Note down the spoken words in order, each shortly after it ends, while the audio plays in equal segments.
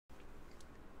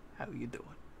How you doing?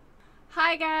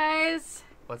 Hi guys!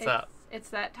 What's up? It's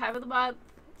that time of the month.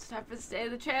 It's time for the state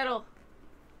of the channel.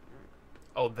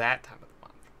 Oh, that time of the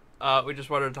month. We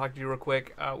just wanted to talk to you real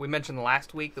quick. We mentioned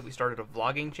last week that we started a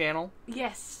vlogging channel.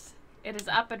 Yes, it is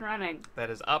up and running.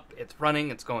 That is up. It's running.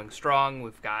 It's going strong.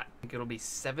 We've got, I think it'll be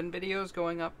 7 videos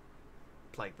going up.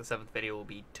 Like, the 7th video will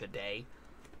be today.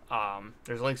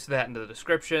 There's links to that in the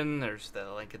description. There's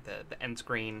the link at the end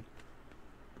screen.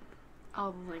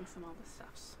 All the links and all the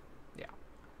stuffs. Yeah.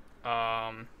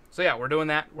 So yeah, we're doing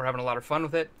that. We're having a lot of fun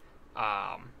with it.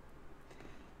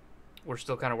 We're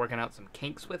still kind of working out some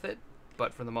kinks with it,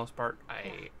 but for the most part,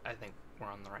 I think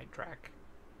we're on the right track.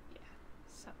 Yeah.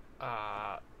 So.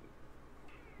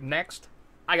 Next,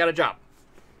 I got a job.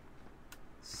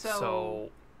 So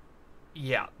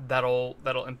yeah, that'll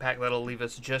leave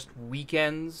us just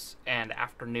weekends and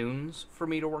afternoons for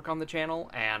me to work on the channel,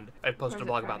 and I posted a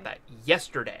blog about that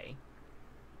yesterday.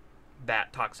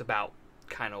 That talks about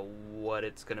kind of what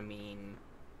it's gonna mean.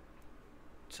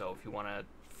 So if you want to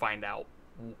find out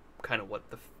kind of what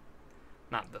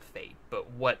not the fate, but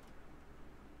what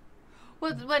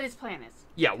his plan is.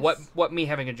 Yeah, what me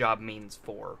having a job means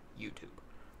for YouTube,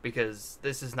 because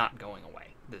this is not going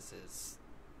away. This is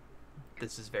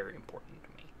very important to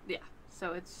me. Yeah.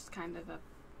 So it's just kind of a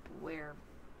where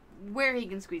he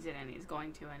can squeeze it in, he's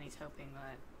going to, and he's hoping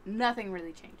that nothing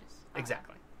really changes.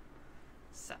 Exactly.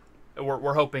 So.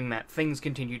 We're hoping that things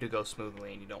continue to go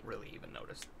smoothly and you don't really even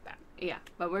notice that. Yeah,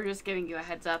 but we're just giving you a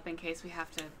heads up in case we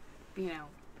have to,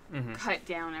 cut it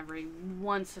down every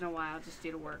once in a while just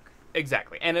due to work.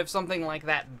 Exactly. And if something like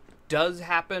that does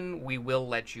happen, we will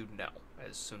let you know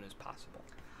as soon as possible.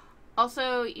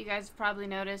 Also, you guys have probably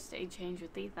noticed a change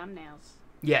with the thumbnails.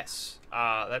 Yes.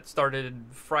 That started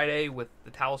Friday with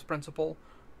the Talos Principle.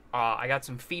 I got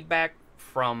some feedback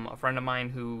from a friend of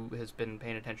mine who has been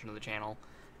paying attention to the channel.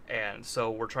 And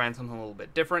so we're trying something a little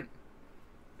bit different.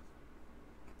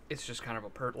 It's just kind of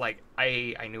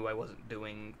I knew I wasn't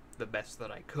doing the best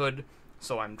that I could,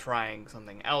 so I'm trying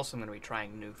something else. I'm going to be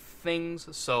trying new things,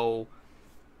 so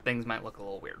things might look a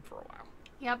little weird for a while.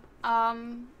 Yep.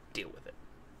 Deal with it.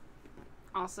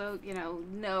 Also,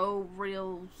 no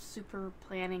real super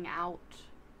planning out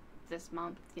this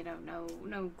month.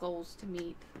 No goals to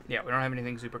meet. Yeah, we don't have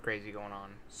anything super crazy going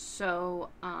on. So,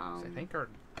 I think our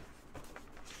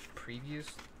previous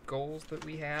goals that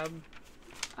we had.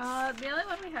 The only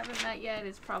one we haven't met yet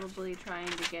is probably trying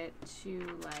to get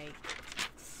to,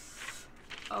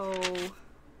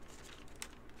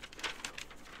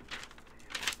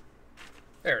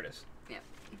 There it is. Yep.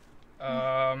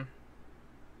 Oh,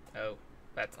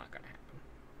 that's not gonna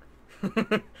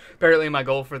happen. Apparently my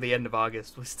goal for the end of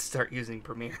August was to start using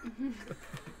Premiere.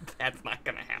 That's not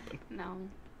gonna happen.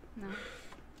 No.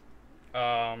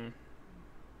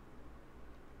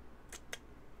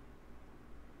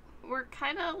 We're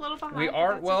kind of a little behind. We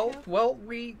are,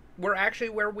 we're actually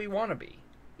where we want to be.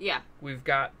 Yeah. We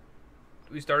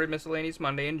started Miscellaneous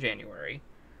Monday in January.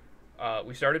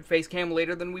 We started Facecam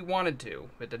later than we wanted to.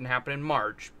 It didn't happen in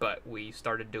March, but we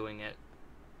started doing it.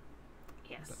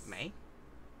 Yes. May?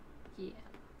 Yeah.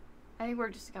 I think we're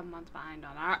just a couple months behind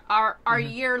on our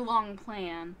year-long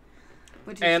plan,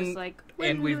 which is just like,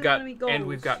 we've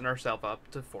gotten ourselves up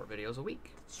to 4 videos a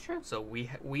week. It's true. So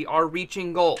we are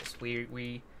reaching goals.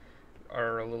 We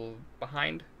are a little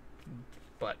behind,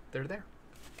 but they're there.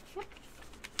 Yep.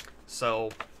 So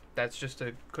that's just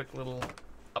a quick little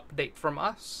update from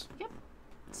us. Yep.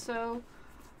 So,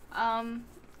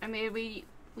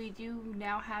 we do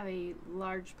now have a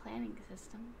large planning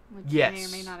system, which you may or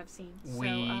may not have seen.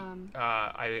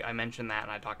 I mentioned that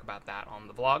and I talk about that on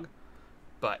the vlog.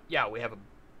 But yeah, we have a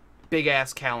big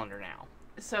ass calendar now.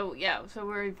 So yeah,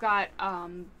 we've got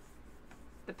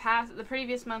the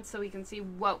previous month, so we can see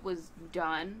what was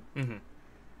done.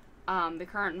 Mm-hmm. The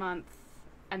current month,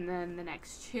 and then the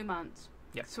next 2 months.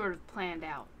 Yep. Sort of planned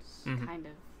out, kind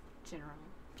of general.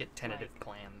 Get tentative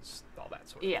plans, all that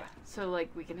sort of thing. Yeah, so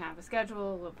we can have a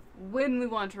schedule of when we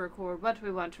want to record, what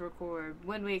we want to record,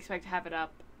 when we expect to have it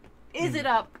up. Is it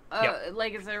up?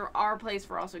 Is there our place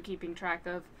for also keeping track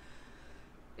of?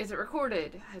 Is it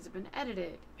recorded? Has it been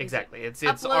edited? Exactly. It's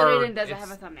uploaded, and does it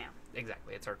have a thumbnail?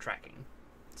 Exactly. It's our tracking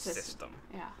system.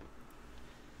 Yeah.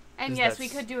 And yes, we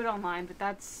could do it online, but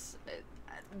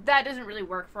that doesn't really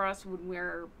work for us when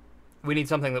we need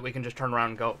something that we can just turn around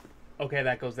and go, okay,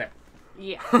 that goes there.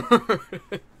 Yeah.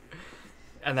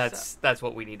 And that's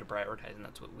what we need to prioritize, and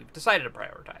that's what we've decided to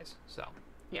prioritize. So.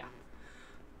 Yeah.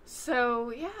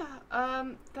 So yeah,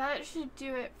 that should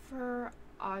do it for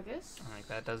August. I think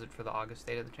that does it for the August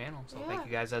state of the channel. So thank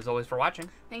you guys as always for watching.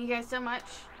 Thank you guys so much.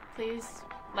 Please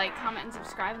like, comment, and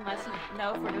subscribe, and let us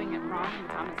know if we're doing it wrong in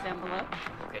the comments down below.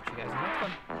 We'll catch you guys in the next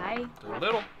one. Bye. Doodle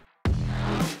doodle.